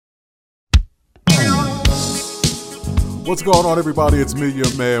What's going on, everybody? It's me,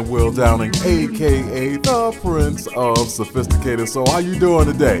 your man, Will Downing, a.k.a. the Prince of Sophisticated. So how you doing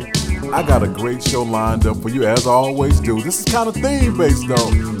today? I got a great show lined up for you, as I always do. This is kind of theme-based,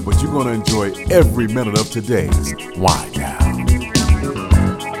 though, but you're going to enjoy every minute of today's Wind Down.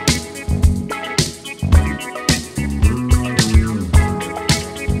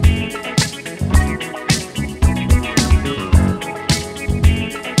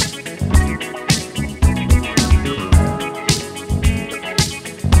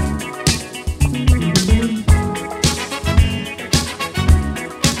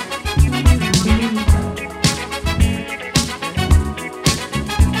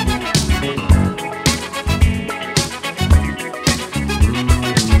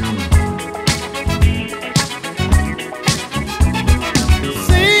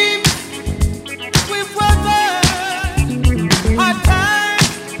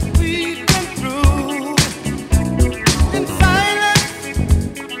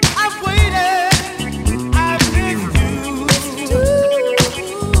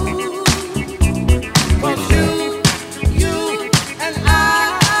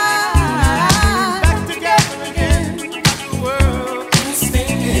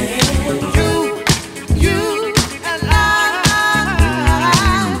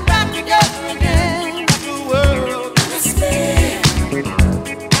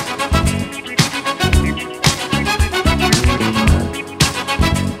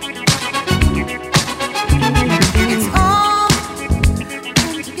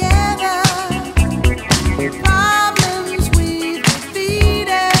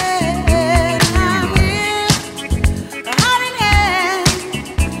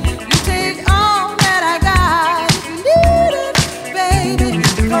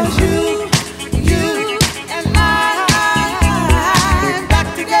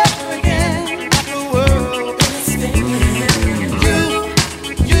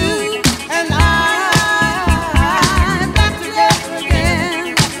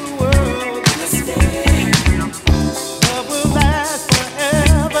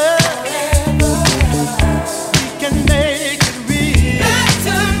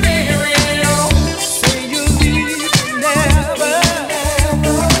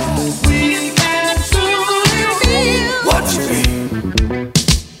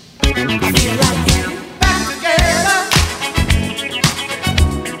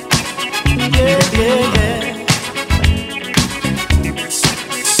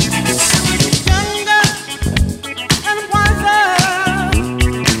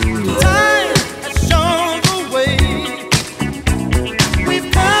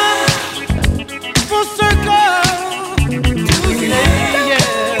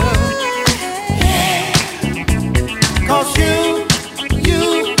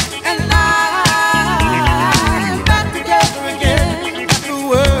 You and I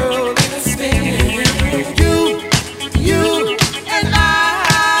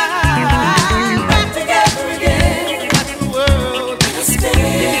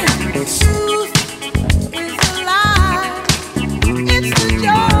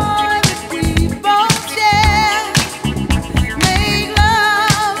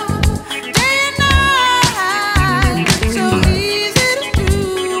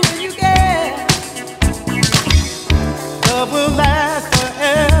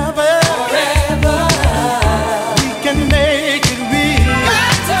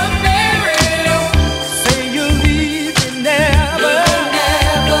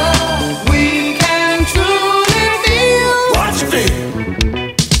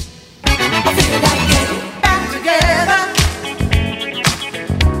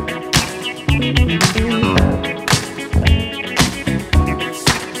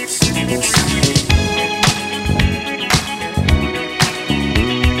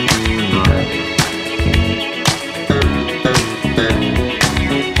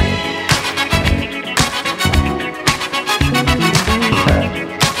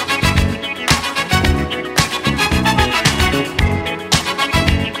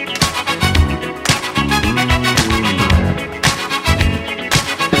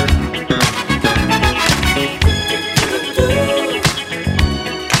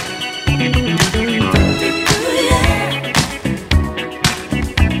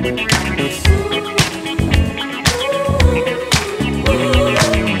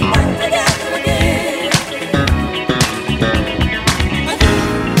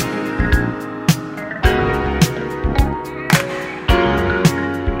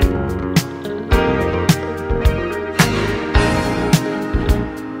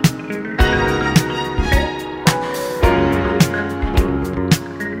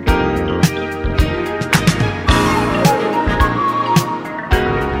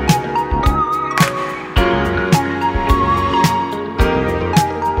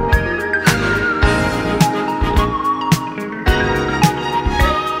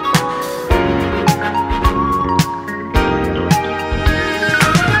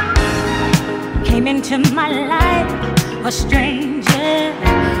into my life, a stranger.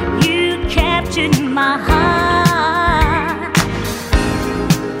 You captured my heart.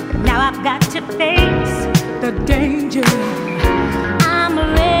 Now I've got to face the danger. I'm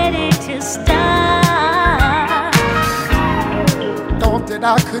ready to start. Thought that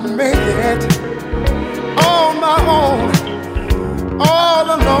I could make it on my own, all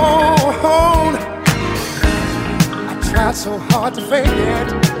alone. I tried so hard to fake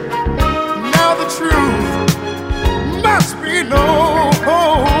it. Now the truth must be known.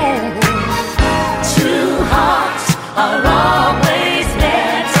 Two hearts are always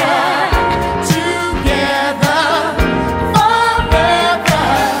better together forever.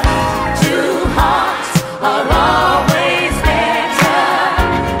 Two hearts are always better.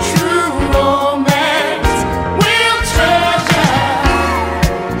 True romance we'll treasure.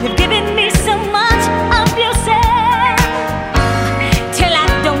 You've given me so much of yourself till I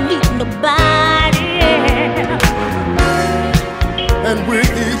don't need nobody else. And with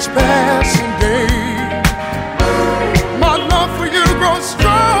each passing day, my love for you grows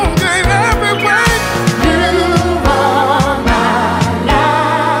stronger in every way. You are my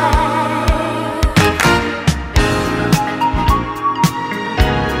life.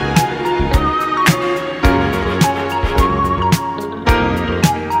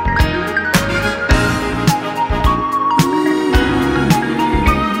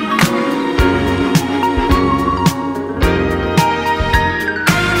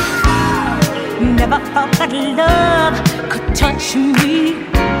 Never thought that love could touch me,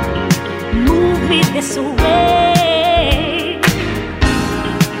 move me this way.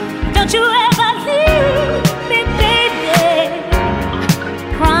 Don't you ever leave me, baby.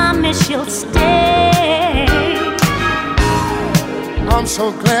 Promise you'll stay. I'm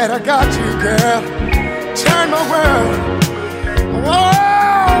so glad I got you, girl. Turn my world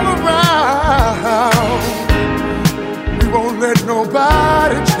all around. We won't let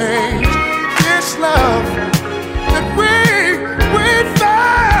nobody change this love that we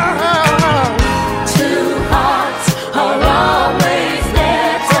found. Two hearts are always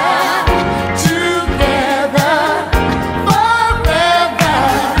better together forever.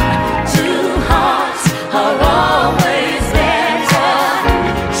 Two hearts are always better.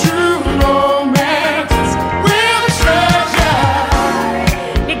 True romance We'll treasure.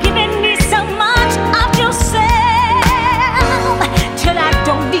 You're giving me so much of yourself till I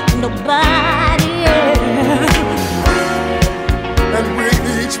don't need nobody else. and with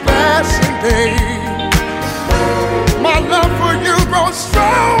each passing day, my love for you grows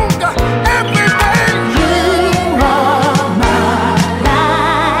stronger every day. You are my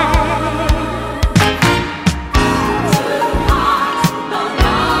life. Two hearts are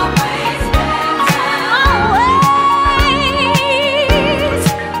always better. Always,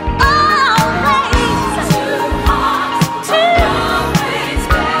 always. Two hearts are always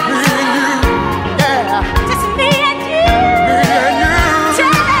better. Me and you, yeah, Just me and you. me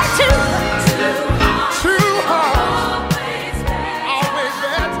and you. Two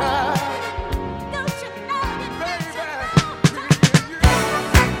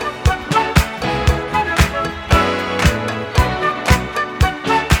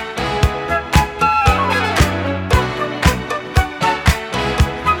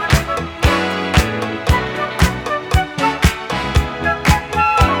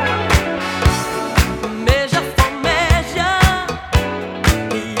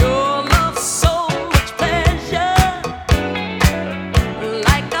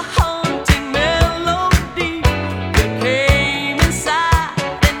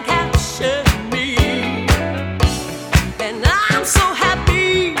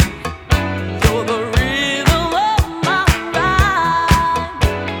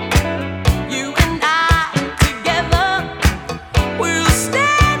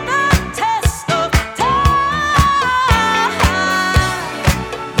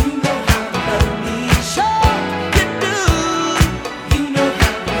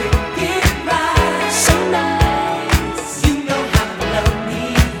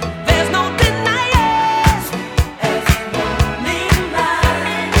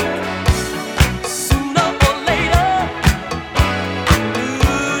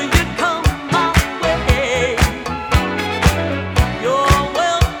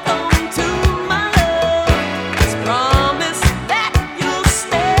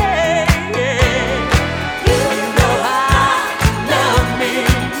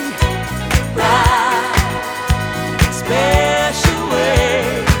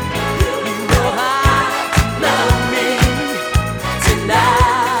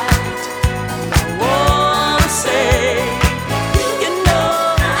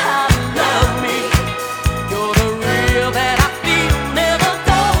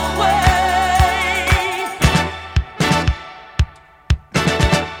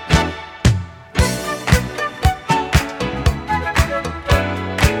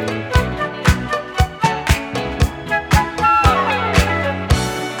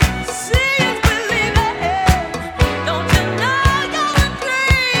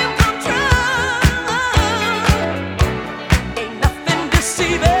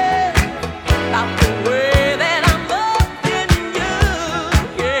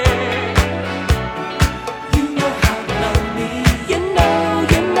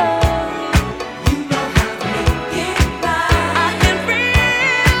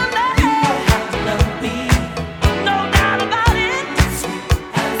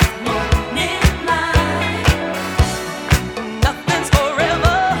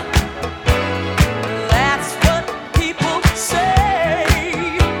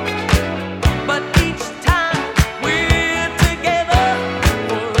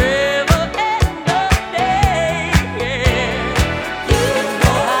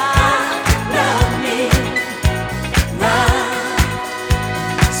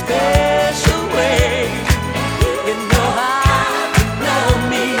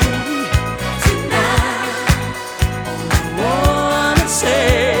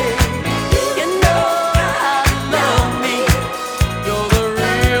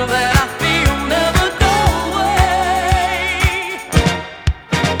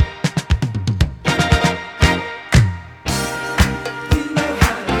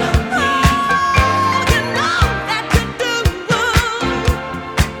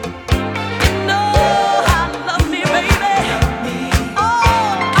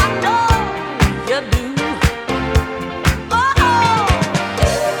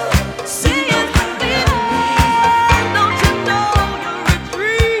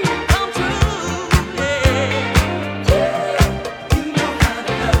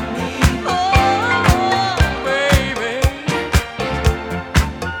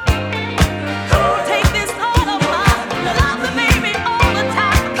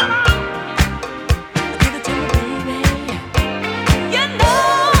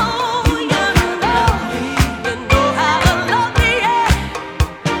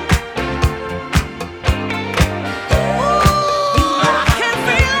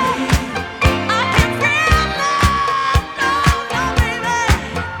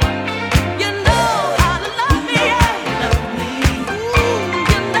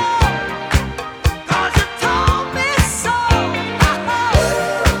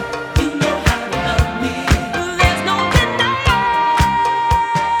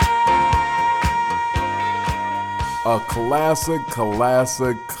classic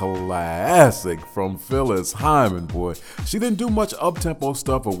from Phyllis Hyman, boy. She didn't do much up-tempo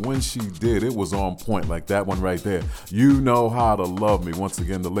stuff, but when she did, it was on point, like that one right there. You Know How to Love Me, once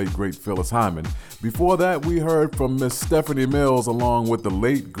again, the late, great Phyllis Hyman. Before that, we heard from Miss Stephanie Mills along with the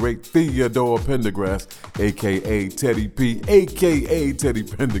late, great Theodore Pendergrass, a.k.a. Teddy P, a.k.a. Teddy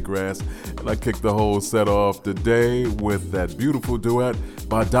Pendergrass. And I kicked the whole set off today with that beautiful duet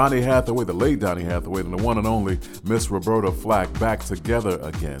by Donny Hathaway, the late Donny Hathaway, and the one and only Miss Roberta Flack, back together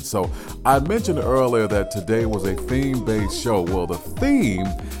again. So I mentioned earlier that today was a theme-based show. Well, the theme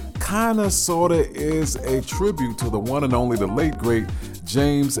kinda sorta is a tribute to the one and only, the late great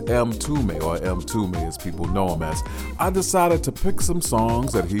James M. Toomey, or M. Toomey as people know him as. I decided to pick some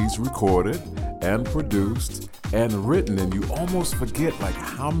songs that he's recorded and produced and written, and you almost forget like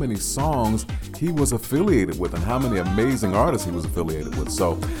how many songs he was affiliated with and how many amazing artists he was affiliated with.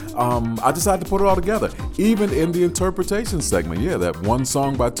 So I decided to put it all together, even in the interpretation segment. Yeah, that one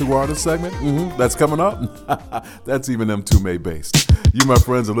song by two artists segment, that's coming up. That's even M. Toomey based. You, my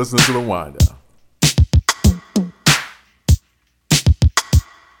friends, are listening to The Wind Down.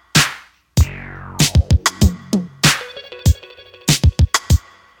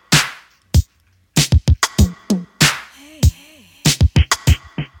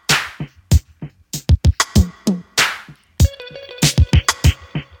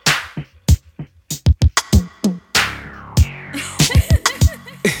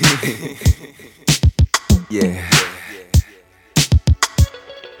 Yeah.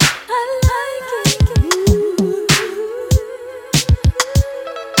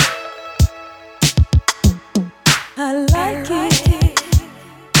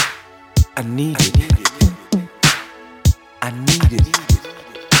 I need it. I need it.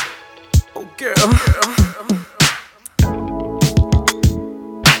 Oh, girl.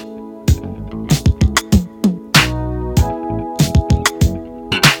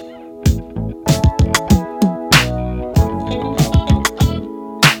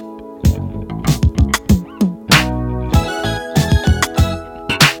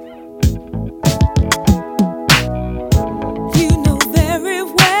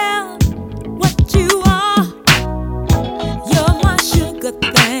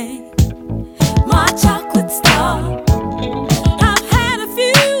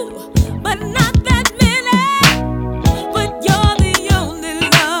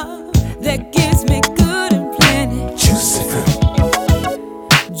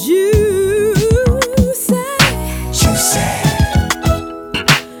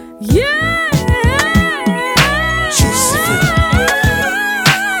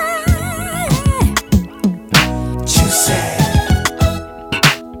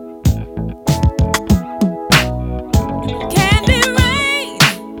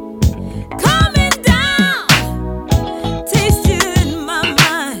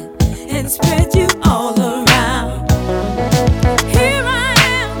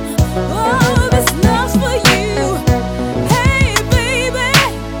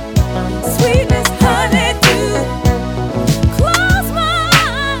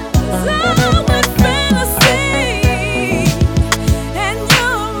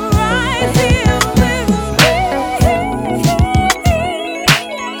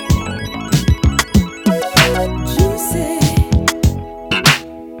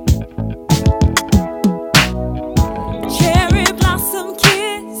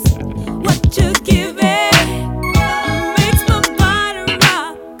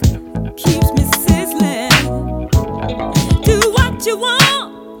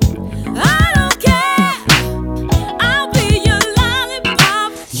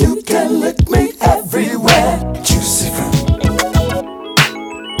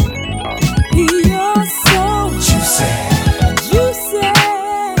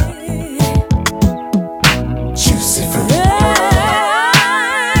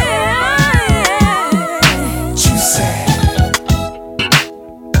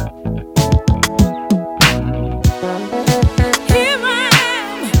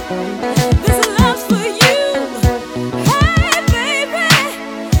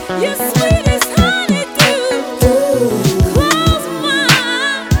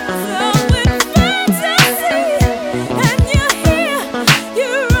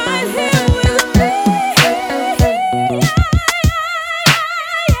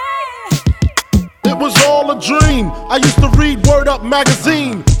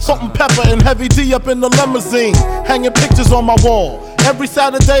 Magazine, Salt and Pepper and Heavy D up in the limousine, hanging pictures on my wall. Every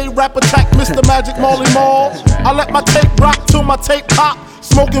Saturday, rap attack, Mr. Magic Marley Marl. I let my tape rock till my tape pop.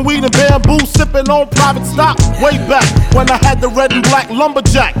 Smoking weed and bamboo, sipping on private stock. Way back when I had the red and black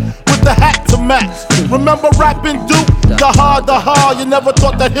lumberjack with the hat to match. Remember rapping Duke? The hard. You never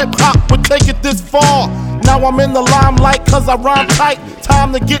thought that hip hop would take it this far. Now I'm in the limelight cause I rhyme tight.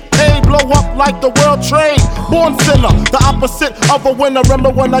 Time to get paid, blow up like the world trade. Born sinner, the opposite of a winner. Remember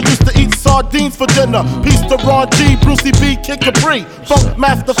when I used to eat sardines for dinner? Peace to Ron G, Brucey B, Kid Capri, Funk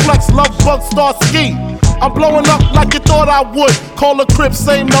Master Flex, Love Bug, Star Ski. I'm blowing up like you thought I would. Call a crib,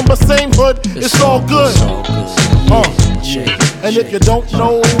 same number, same hood. It's all good. And if you don't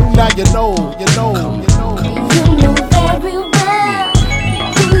know, now you know, you know, you know. You know very well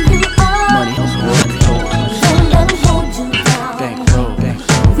who you are. Money helps me work. Don't let them hold you down. Bankroll.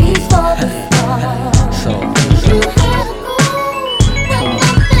 Reach for the stars. So, You have to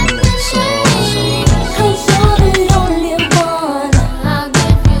cause you're the only one. I'll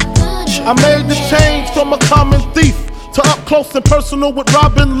give you good. I made the change from a common thief to up close and personal with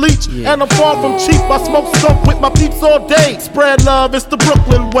Robin Leach. And I'm far from cheap, I smoke skunk with my peeps all day. Spread love, it's the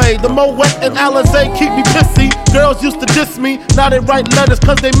Brooklyn way. The Moet and Alizé keep me pissy. Girls used to diss me, now they write letters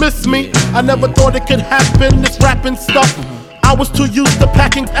cause they miss me. I never thought it could happen, this rapping stuff. I was too used to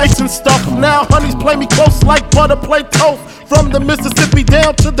packing ice and stuff. Now honeys play me close like butter play toast. From the Mississippi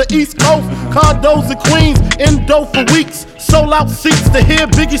down to the East Coast. Condos in Queens, Indo for weeks. Sold out seats to hear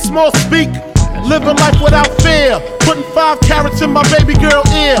Biggie Small speak. Living life without fear, putting 5 carats in my baby girl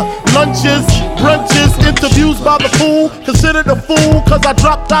ear. Lunches, brunches, interviews by the pool. Considered a fool cause I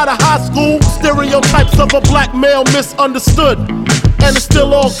dropped out of high school. Stereotypes of a black male misunderstood. And it's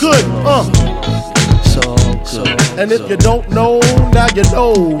still all good, so And if you don't know, now you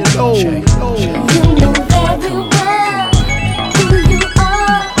know, you know, you know. You know very well who you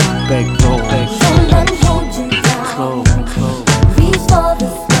are. bankroll. Don't let them hold you down. Reach for the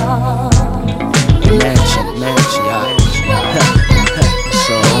stars. Mansion,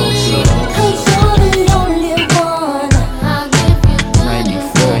 so, Cause you're the only one. I'll give you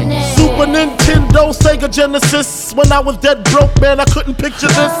 94. Super Nintendo, Sega Genesis. When I was dead broke, man, I couldn't picture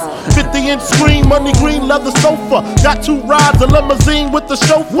this. 50-inch screen, money green leather sofa. Got 2 rides, a limousine with the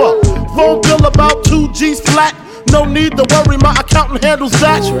chauffeur. Phone bill about 2 G's flat. No need to worry, my accountant handles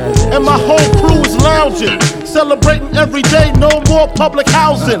that. And my whole crew is lounging, celebrating every day, no more public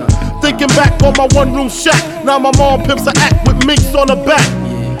housing. Thinking back on my one-room shack. Now my mom pimps an act with minks on her back.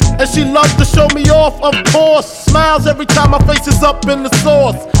 And she loves to show me off, of course. Smiles every time my face is up in the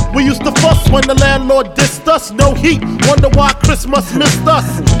sauce. We used to fuss when the landlord dissed us. No heat, wonder why Christmas missed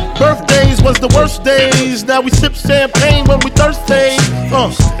us. Birthdays was the worst days. Now we sip champagne when we thirsty.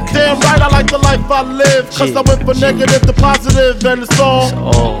 Damn right I like the life I live. Cause I went from negative to positive and it's all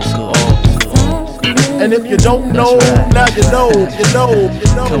All good. And if you don't know, now you know, you know, you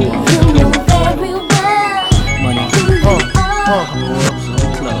know. You know very well Money, who you are.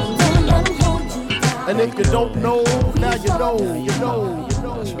 clothes. Don't let them hold you down. And if you don't know, now you know, you know, you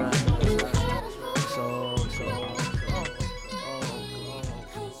know. That's right.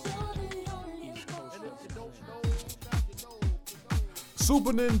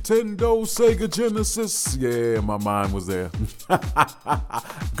 Super Nintendo, Sega Genesis. Yeah, my mind was there.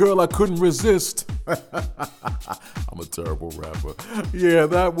 Girl, I couldn't resist. I'm a terrible rapper. Yeah,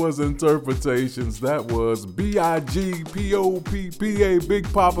 that was Interpretations. That was B.I.G.P.O.P.P.A.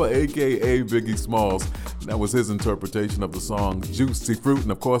 Big Papa, a.k.a. Biggie Smalls. That was his interpretation of the song Juicy Fruit.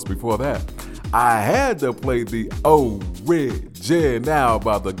 And of course, before that, I had to play the Original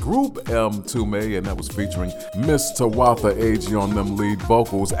by the group M2May, and that was featuring Miss Tawatha Agee on them lead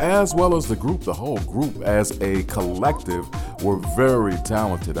vocals, as well as the group. The whole group as a collective were very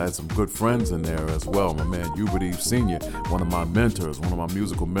talented. I had some good friends in there as well. My man Hubert Eve Sr., one of my mentors, one of my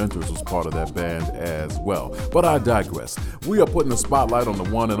musical mentors, was part of that band as well. But I digress. We are putting a spotlight on the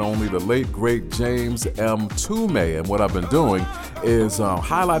one and only, the late, great James M2May, and what I've been doing is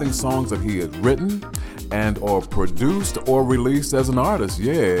highlighting songs that he had written and or produced or released as an artist.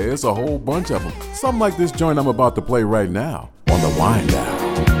 Yeah, it's a whole bunch of them. Something like this joint I'm about to play right now on the Wind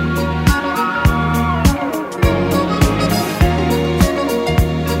Down.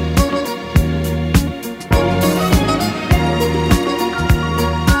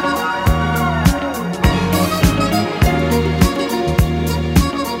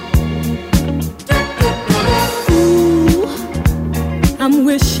 I'm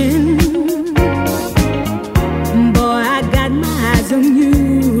wishing, boy, I got my eyes on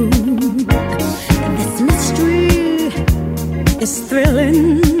you. This mystery is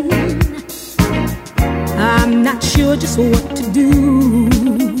thrilling. I'm not sure just what to do.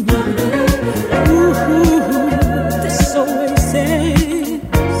 Ooh, this oasis,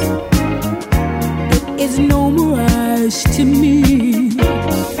 it is no mirage to me.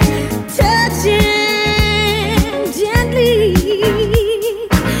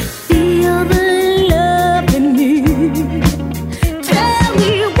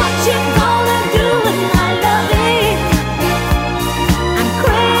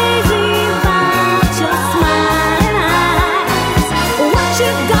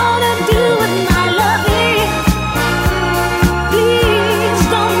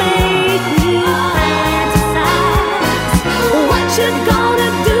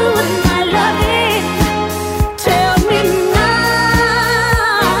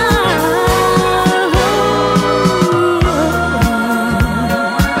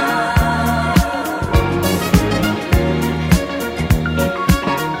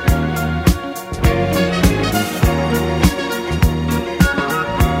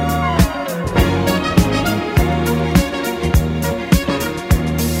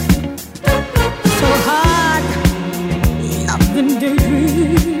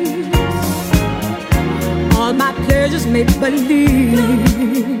 make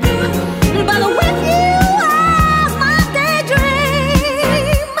believe. But with you as my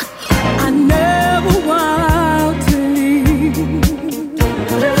daydream, I never want to leave.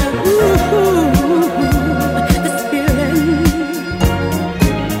 Ooh, this feeling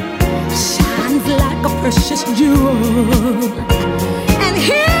shines like a precious jewel. And if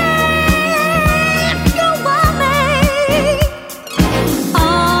you want me,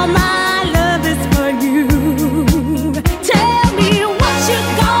 all my love is for you. Tell me what you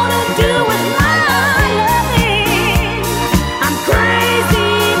gonna do with my loving. I'm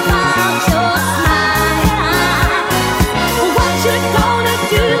crazy about your smile. What you gonna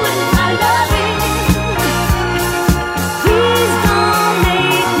do with my loving? Please don't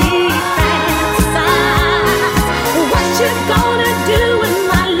make me fantasize. What you gonna do with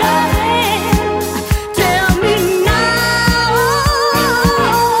my loving? Tell me now.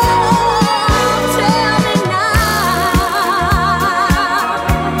 Tell me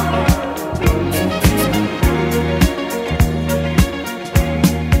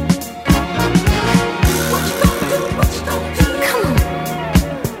Come on.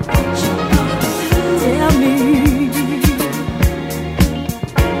 Tell me.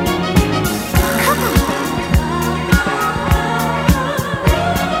 Come on.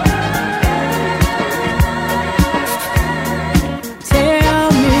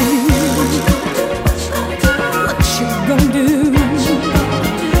 Tell me what you gonna do.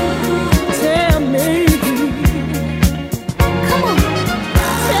 Tell me. Come on.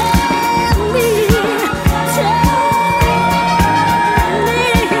 Tell me.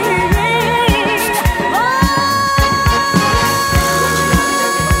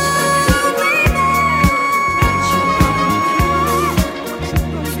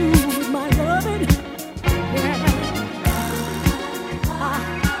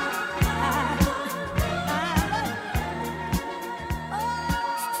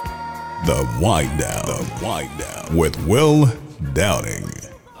 The Wind Down with Will Downing.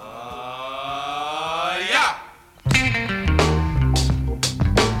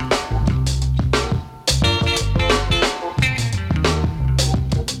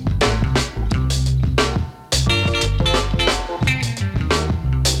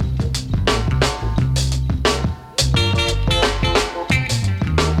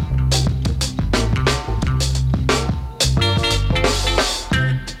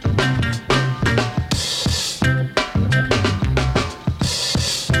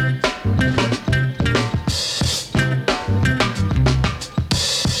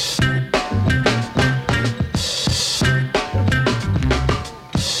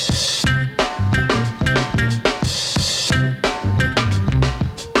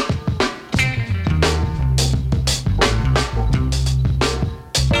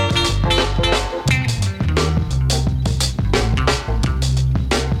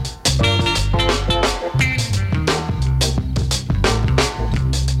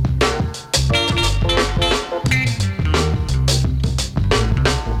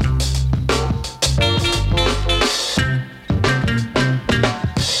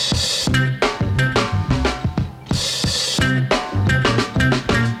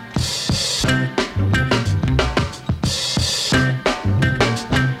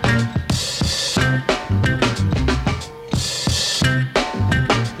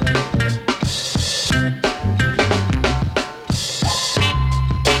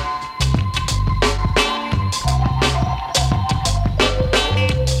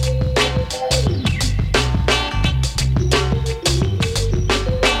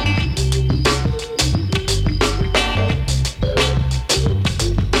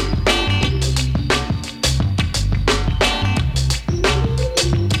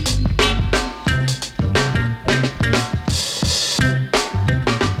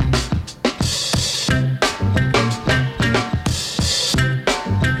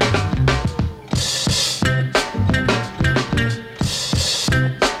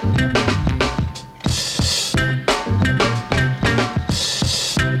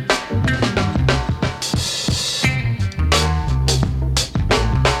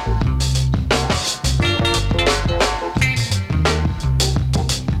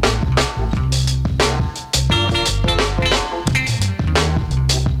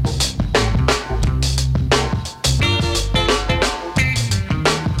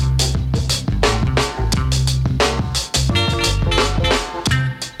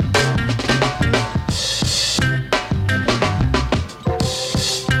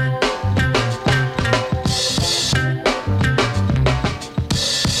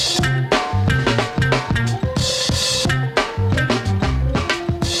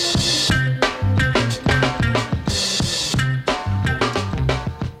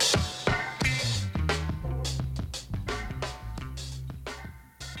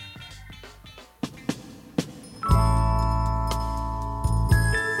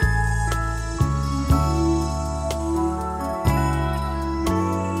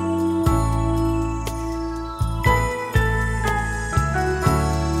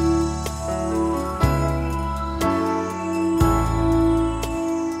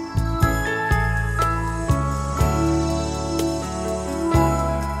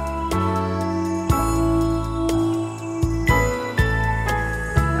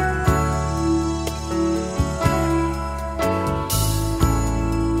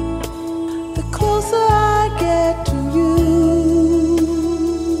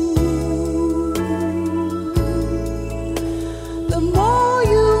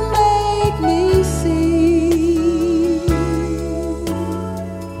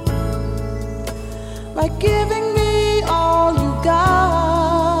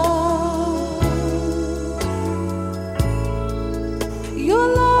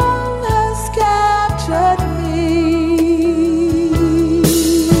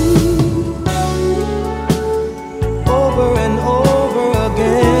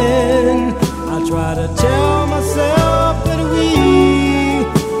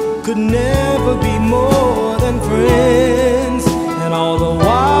 could never be more than friends. And all the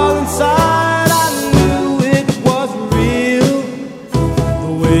while inside I knew it was real,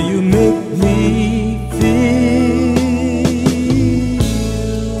 the way you make me feel.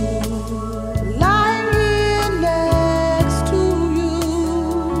 Lying here next to you,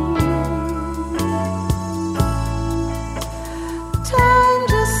 time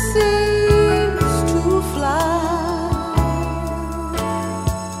just seems to fly,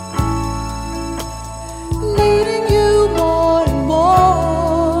 needing you more and more.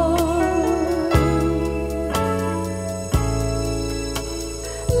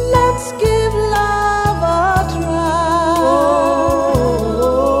 Let's give love a try.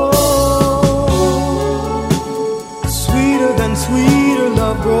 Sweeter than sweeter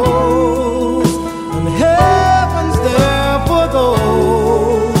love grows, and heaven's there for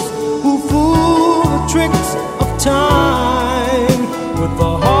those who fool the tricks of time with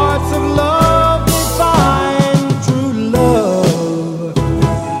the hearts of love. They find true love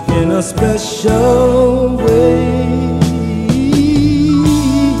in a special way.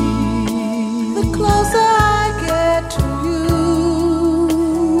 The closer I get to you,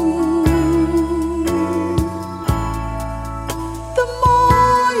 the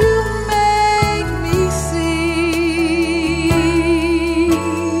more you make me see.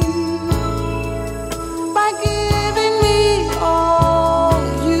 By giving me all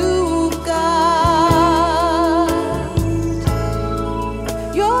you've got,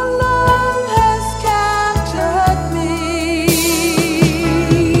 your love has captured me.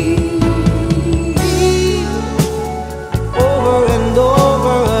 Over and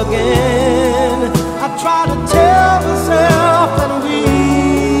over again, I try to tell myself that we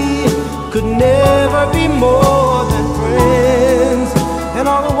could never be more than friends. And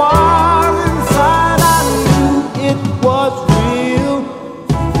all the while inside I knew it was real,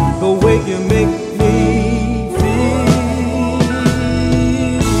 the way you make me feel.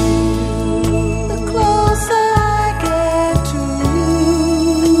 The closer I get to you,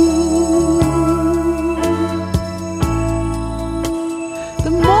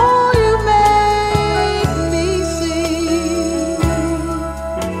 the more you make me see.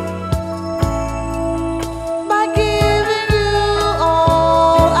 By giving you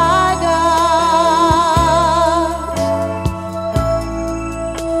all I got,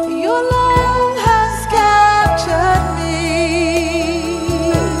 your love has captured me.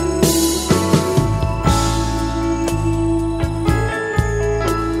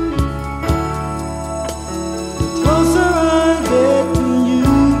 The closer I get to you,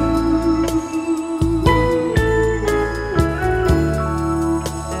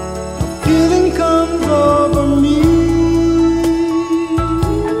 a feeling comes over me.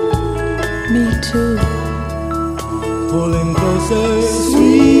 Me too. Pulling closer,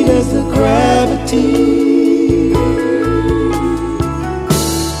 sweet as the gravity.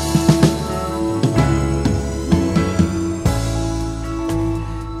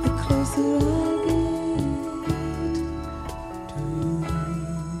 The closer I get.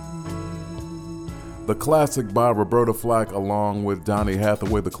 The classic by Roberta Flack along with Donny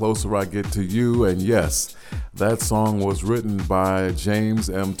Hathaway, The Closer I Get to You. And yes, that song was written by James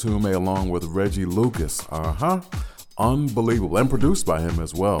M. Toomey along with Reggie Lucas. Unbelievable. And produced by him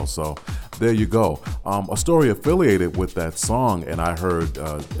as well. So there you go. A story affiliated with that song, and I heard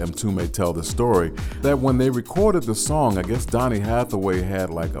M. Toomey tell the story, that when they recorded the song, I guess Donny Hathaway had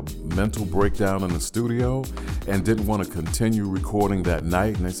like a mental breakdown in the studio and didn't want to continue recording that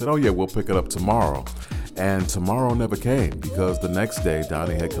night. And they said, oh yeah, we'll pick it up tomorrow. And tomorrow never came because the next day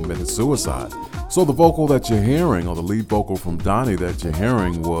Donny had committed suicide. So the vocal that you're hearing, or the lead vocal from Donny that you're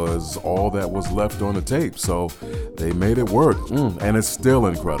hearing, was all that was left on the tape. So they made it work, and it's still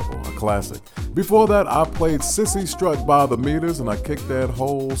incredible, a classic. Before that, I played Sissy Strut by the Meters, and I kicked that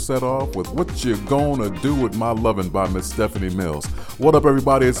whole set off with What You Gonna Do With My Lovin' by Miss Stephanie Mills. What up,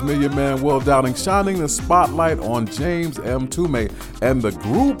 everybody? It's me, your man, Will Downing, shining the spotlight on James M. Toomey and the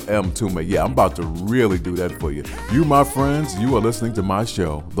group M. Toomey. Yeah, I'm about to really do that for you. You, my friends, you are listening to my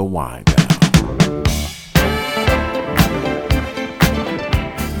show, The Wind Down.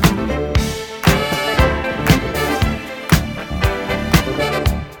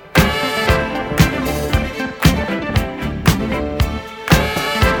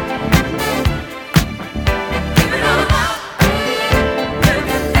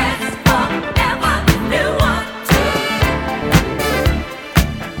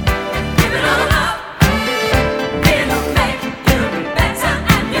 It'll make you better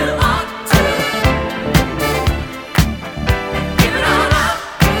and you ought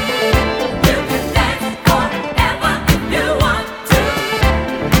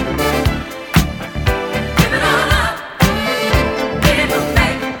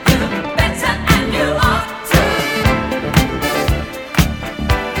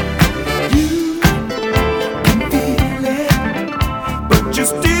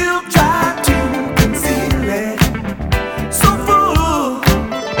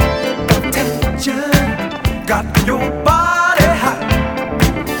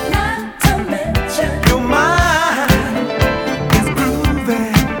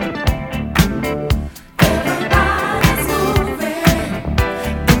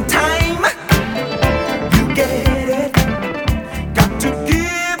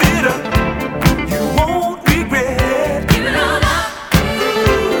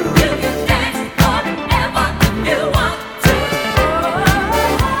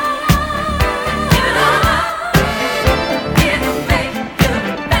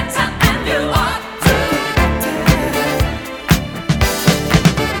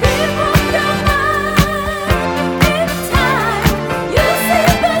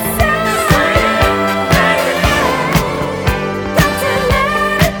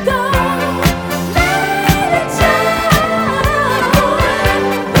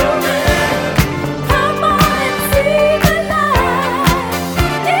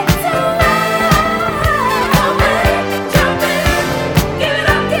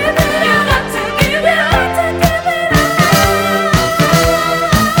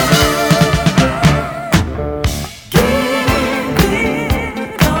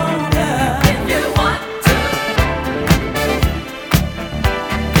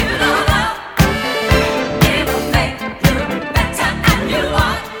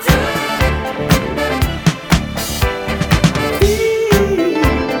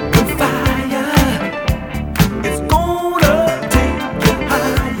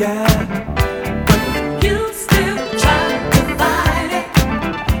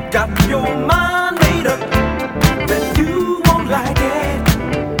got your mind made up that you won't like it.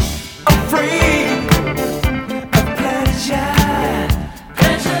 Afraid of pleasure,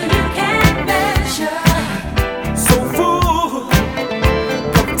 Pleasure you can't measure. so full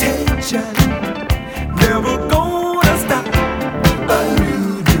of tension, never gonna stop a new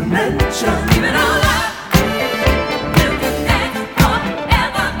dimension. Give it all up. You can dance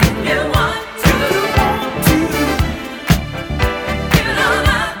forever if you want to. Give it all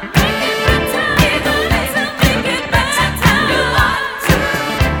up. Make it better. Give it better. Make it better. You want to.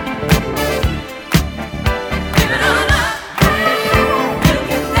 Give it all up. You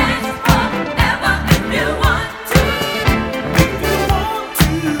can dance forever if you want to.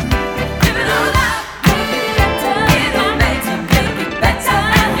 Give it all up. Make it better. Give it better. Make it better.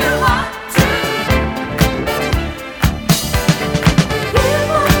 And you want to.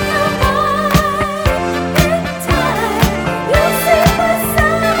 Give up your mind in time. You see the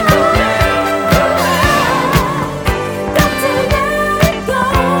sun. Got to let it go.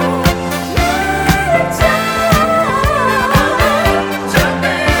 Let it shine. Jump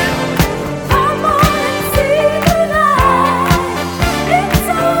in. Come on and see the light. It's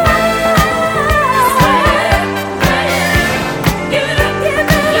alright. Give it up, give it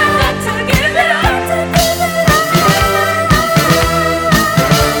up. You got to give it up. Give it up.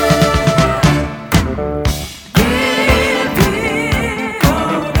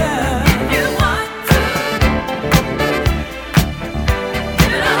 You want to.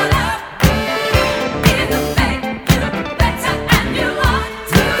 Give it all up. Give it back. Give it better. And you want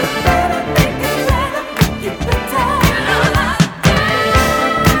to. Make it better. Make it better. Give it all up.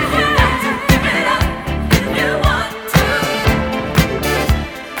 You got to give it up. If you want to.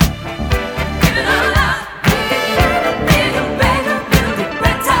 Give it all up. Make it better. Make it better. Build it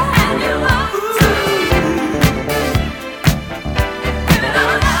better. And you want to. Give it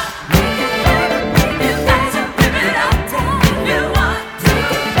all up. Make it better. You got to give it up. If you want to.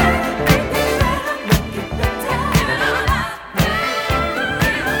 Make it better. Make it better. Make it better. Give it all up. Give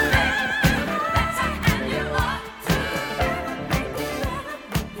it better. And you want to. Make it better.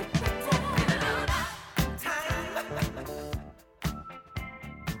 Make it better. Give it all up.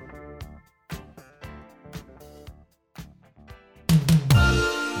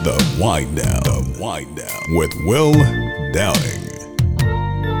 The Wind Down with Will Downing.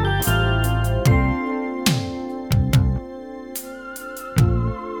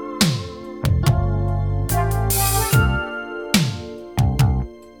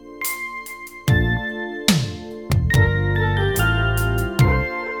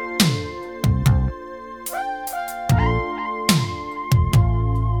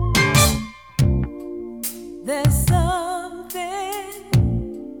 There's something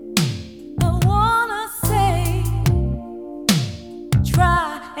I wanna say.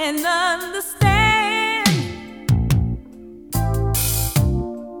 Try and understand.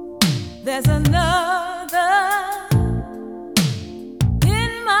 There's another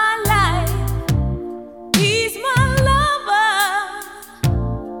in my life. He's my lover,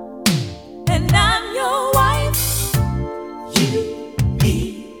 and I'm your wife. You, me,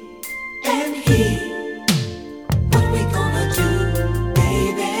 and he. What we gonna do,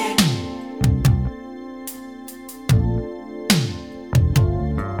 baby?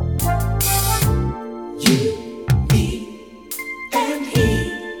 You, me, and he.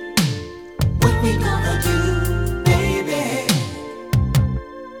 What we gonna do, baby?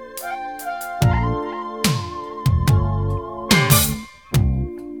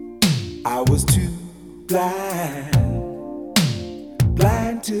 I was too blind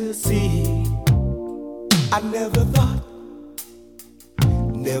to see. I never thought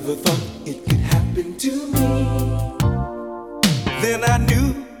it could happen to me. Then I knew,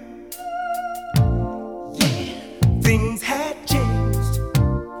 yeah, things had changed.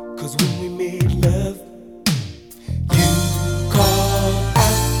 'Cause when we made love, you called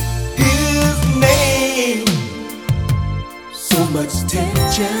out his name. So much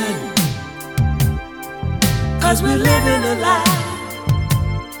tension, 'cause we're living a lie.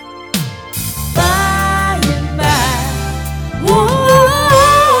 By and by,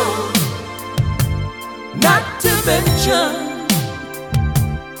 whoa, not to mention,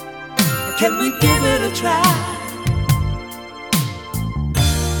 can we give it a try?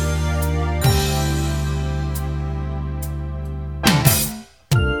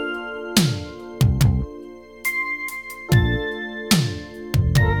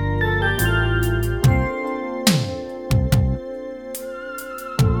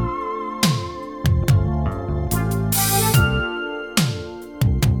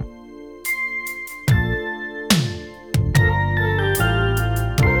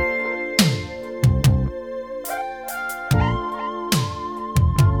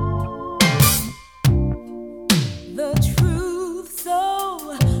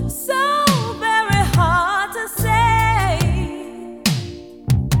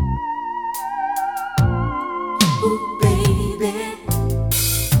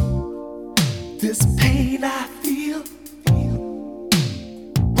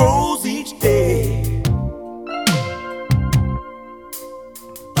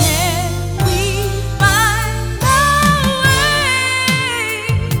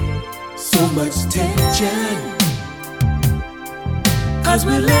 much tension, 'cause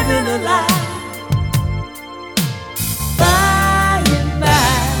we're living a lie. By and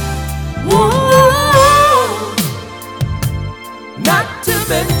by, whoa, not to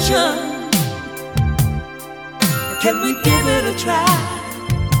mention, can we give it a try?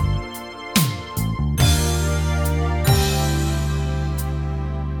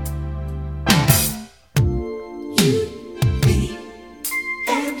 You, me,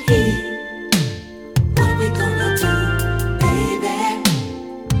 and he. What we gonna do, baby?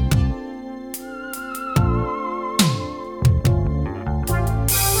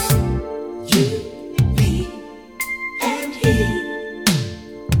 You, me, and he.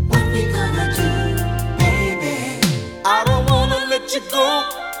 What we gonna do, baby? I don't wanna let you go.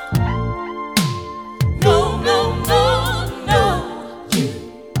 No, no, no, no. You,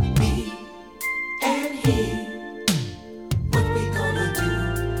 me, and he. What we gonna do,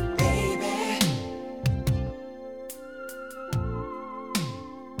 baby?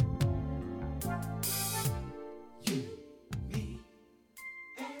 You, me,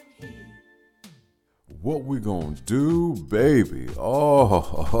 and he. What we gonna do, baby?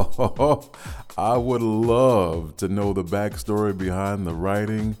 Oh, I would love to know the backstory behind the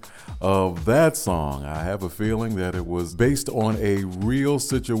writing of that song. I have a feeling that it was based on a real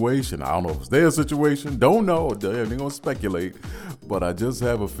situation. I don't know if it's their situation, don't know, I ain't gonna speculate, but I just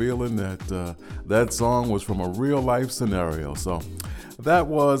have a feeling that that song was from a real life scenario. So that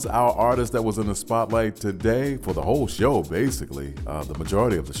was our artist that was in the spotlight today for the whole show, basically, the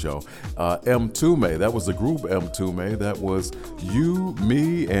majority of the show. M2May, that was the group M2May. That was You,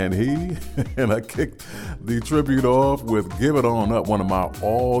 Me, and He. And I kicked the tribute off with Give It On Up, one of my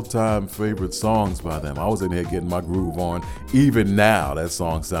all-time favorite songs by them. I was in here getting my groove on. Even now, that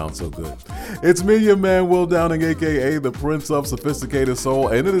song sounds so good. It's me, your man, Will Downing, a.k.a. the Prince of Sophisticated Soul,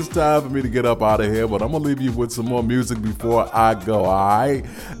 and it is time for me to get up out of here, but I'm going to leave you with some more music before I go, all right?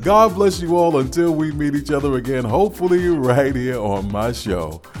 God bless you all until we meet each other again, hopefully right here on my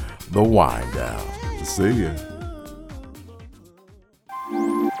show, The Wind Down. See ya.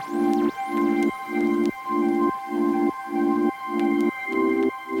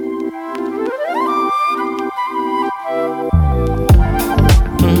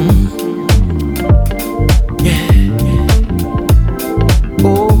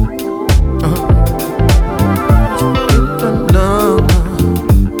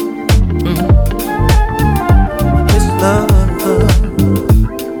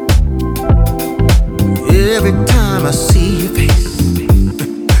 Every time I see your face,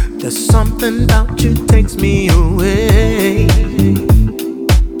 there's something about you takes me away.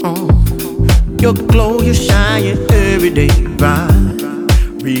 Oh, your glow, you shine every day, right?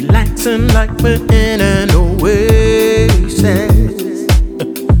 Relaxing like we're in an oasis.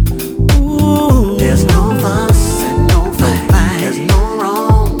 Ooh, there's no fuss and no fight. There's no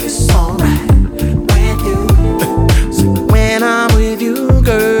wrong, it's alright with you. So when I'm with you,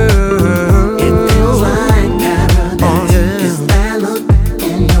 girl,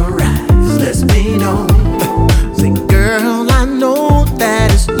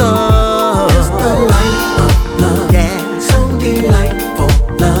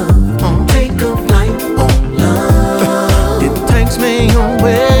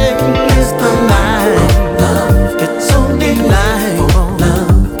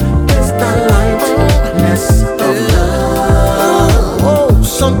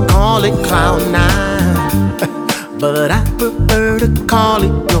 cloud nine, but I prefer to call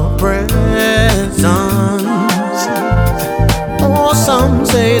it your presence. Oh, some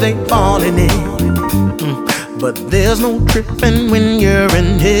say they falling in, but there's no tripping when you're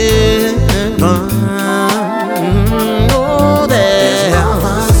in heaven. Oh, there's no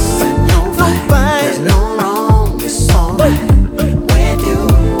fuss and no fight. There's no wrong, it's alright with you.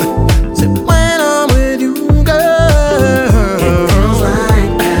 So when I'm with you, girl, it feels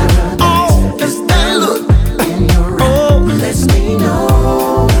like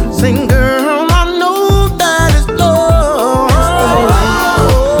sing, girl, I know that it's love. It's the light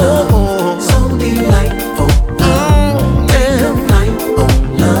of love. So delightful,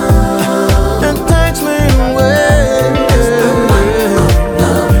 love.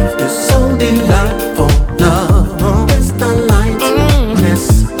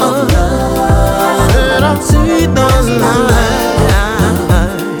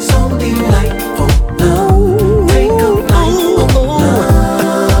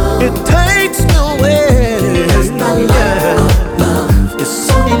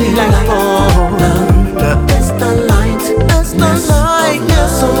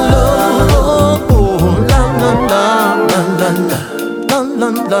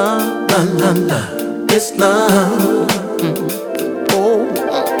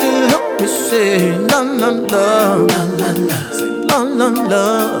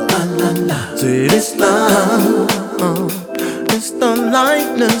 love. Say it's love. It's the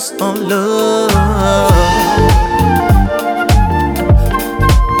lightness of love.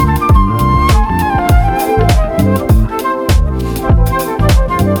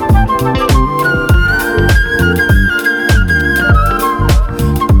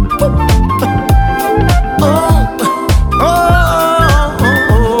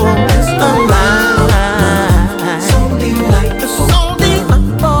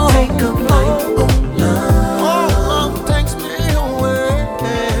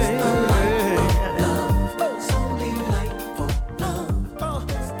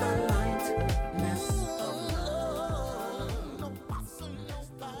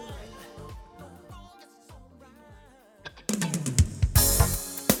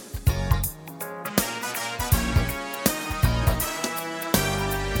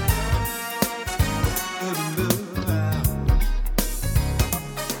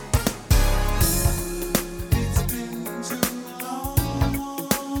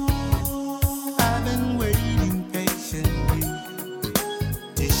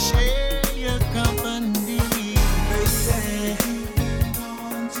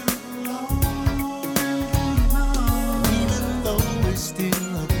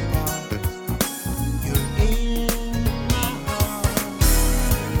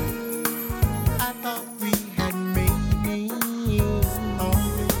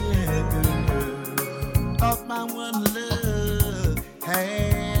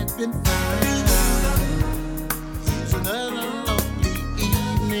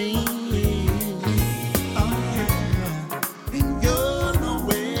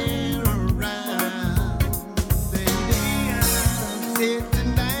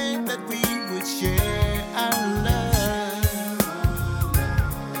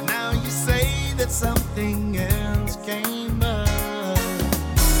 Something else came up.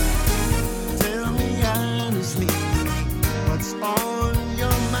 Tell me honestly, what's on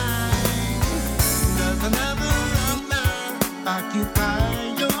your mind? Does another lover occupy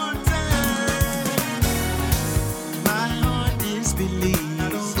your time? My heart is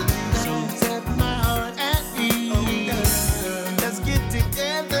believed, so set my heart at ease. Let's get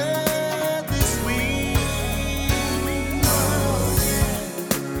together this week. Oh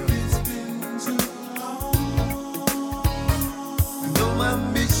yeah, it's been too though I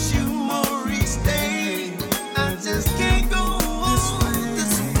miss you more each day, I just can't go on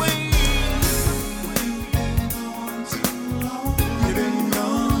this way. You've been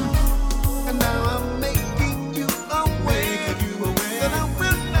gone, and now I'm making you aware that I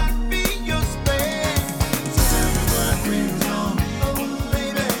will not be your spare. So tell me what went wrong, oh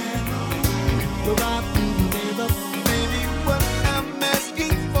baby. Go out and give up, baby, what I'm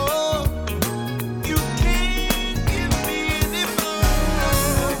asking for. You can't give me any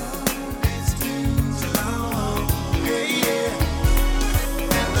more. It's been too long, yeah,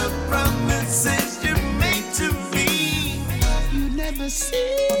 yeah. And the promises you made to me, you never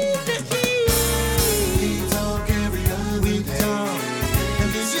seem to keep. We talk every other we talk, and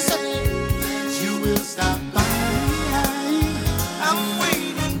then you say that you will stop by. I'm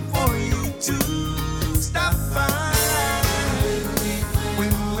waiting for you to stop by.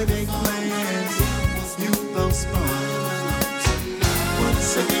 When we make plans, you postpone.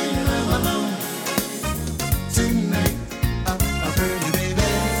 Once again, I'm alone. Tonight, I've heard you, baby.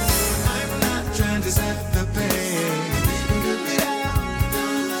 I'm not trying to set the pace.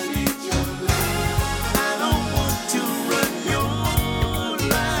 I don't want to run your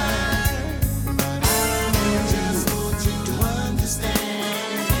life, but I just want you to understand.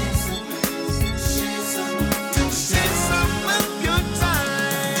 To share some of your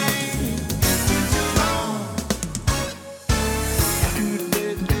time. It's been too long.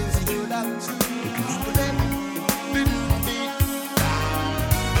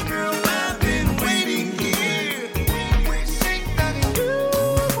 Girl, I've been waiting here, wishing that you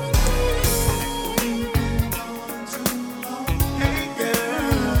would be. Hey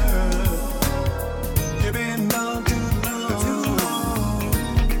girl, you've been gone too long.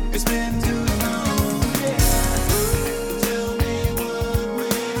 It's been too long. Tell me what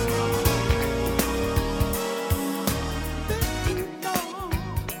went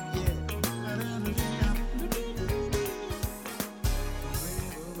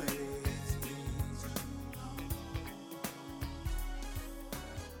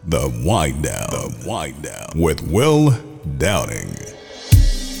The Wind Down with Will Downing.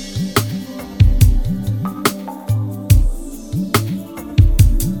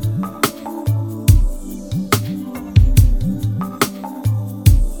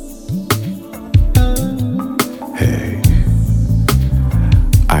 Hey,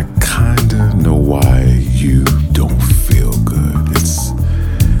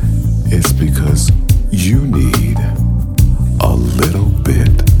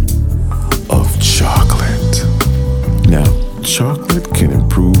 can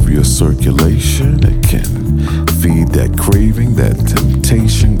improve your circulation. It can feed that craving, that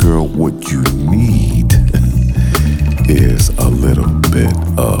temptation. Girl, what you need is a little bit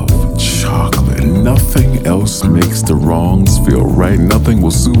of chocolate. Nothing else makes the wrongs feel right. Nothing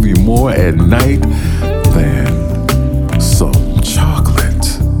will soothe you more at night than some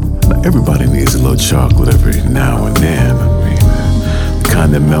chocolate. Now, everybody needs a little chocolate every now and then. I mean, the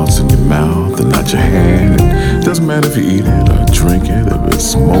kind that melts in your mouth and not your hand. It doesn't matter if you eat it or drink it, if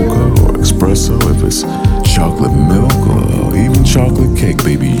it's mocha or espresso, if it's chocolate milk or even chocolate cake,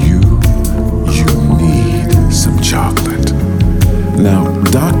 baby, you need some chocolate. Now,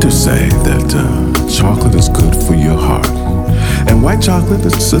 doctors say that chocolate is good for your heart. And white chocolate,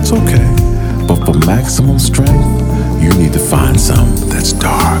 it's okay. But for maximum strength, you need to find some that's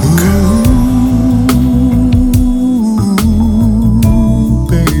dark. Ooh,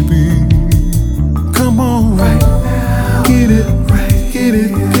 baby, come on, right now. Get it, right, get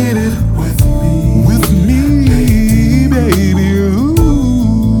it with me, baby.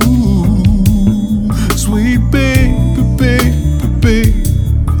 Ooh, sweet baby,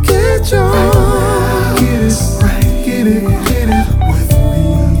 get your, get it, right, get it with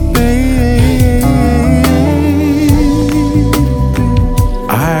me, baby.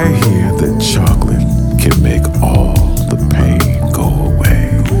 I hear that chocolate can make all the pain go away.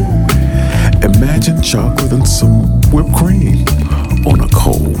 Imagine chocolate and some whipped cream on a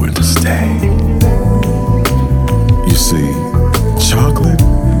cold winter's day. You see, chocolate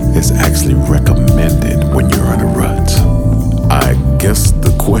is actually recommended when you're in a rut. I guess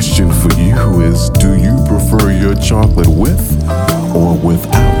the question for you is, do you prefer your chocolate with or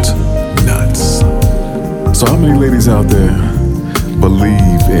without nuts? So how many ladies out there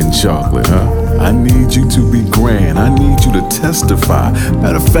believe in chocolate, huh? I need you to be grand. I need you to testify.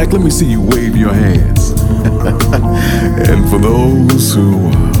 Matter of fact, let me see you wave your hands. And for those who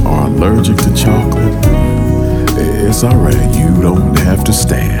are allergic to chocolate, it's alright, you don't have to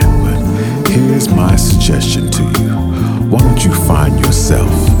stand. But here's my suggestion to you. Why don't you find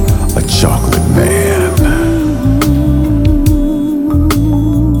yourself a chocolate man?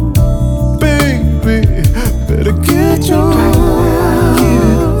 Baby, better get your, get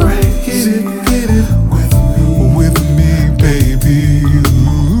it right, get it with me, baby.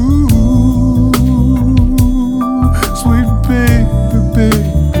 Ooh, sweet baby,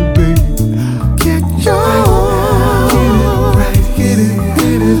 get your, get it right,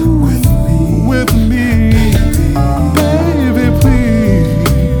 get it with me, baby,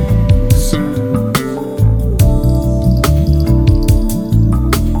 please.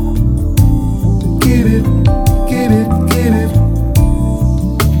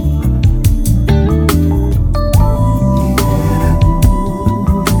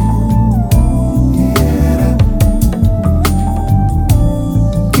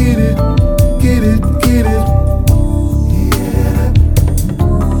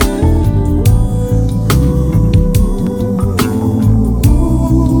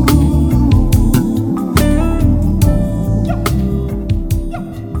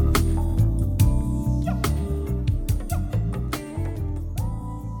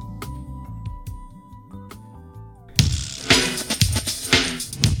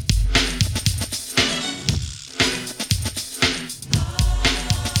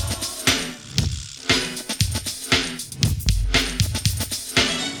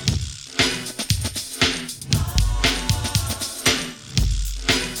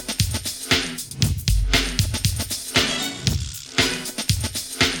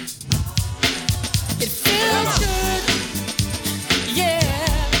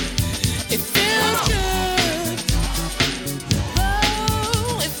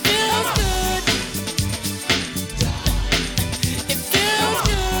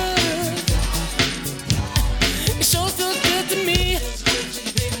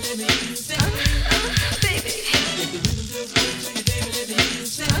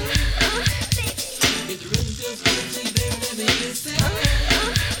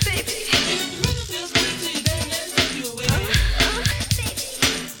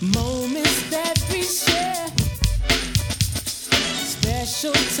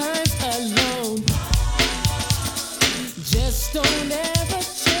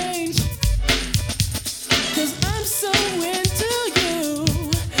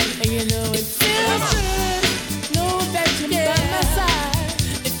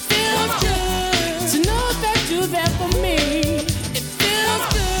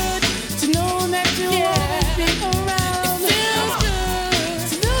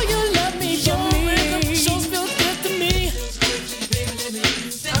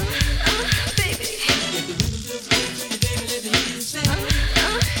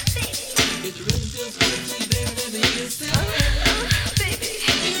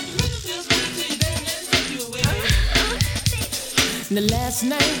 The last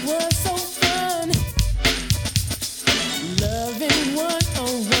night was so fun, loving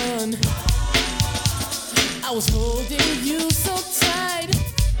one-on-one. I was holding you so tight.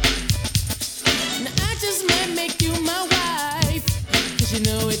 Now I just might make you my wife, 'cause you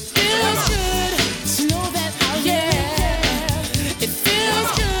know it feels good to know that I'll It feels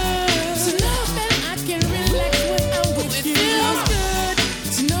good to know that I can relax when I'm with you. It feels good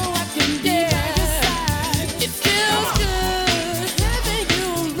to know I can be by your side. It feels good having you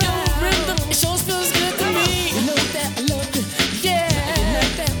around. It sure feels good to me. You know that I love you, you know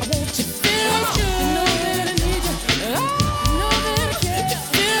that I want you. Feels good. You know that I need you. You know that I care. It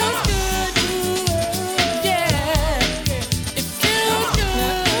feels good, It feels good.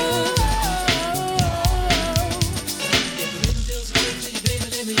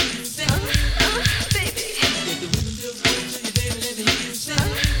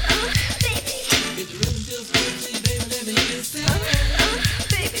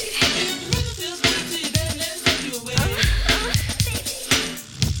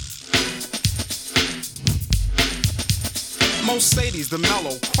 Mercedes, the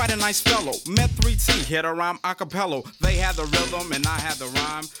mellow, quite a nice fellow. Met 3T, hit a rhyme a cappella. They had the rhythm and I had the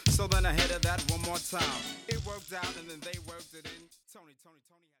rhyme. So then I hit that one more time. It worked out and then they worked it in. Tony.